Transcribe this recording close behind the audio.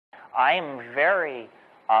I am very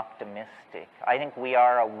optimistic. I think we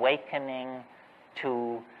are awakening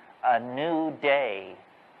to a new day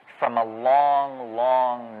from a long,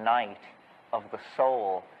 long night of the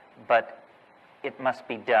soul, but it must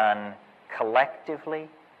be done collectively,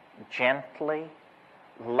 gently,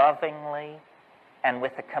 lovingly, and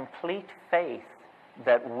with a complete faith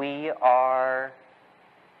that we are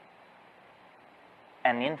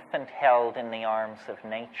an infant held in the arms of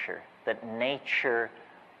nature, that nature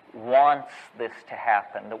wants this to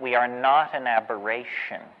happen, that we are not an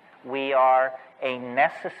aberration. We are a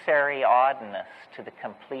necessary oddness to the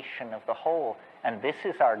completion of the whole, and this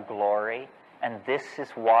is our glory, and this is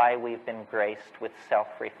why we've been graced with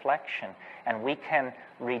self-reflection. And we can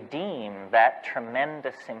redeem that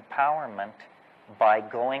tremendous empowerment by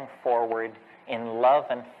going forward in love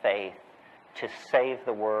and faith to save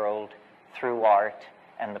the world through art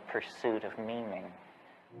and the pursuit of meaning.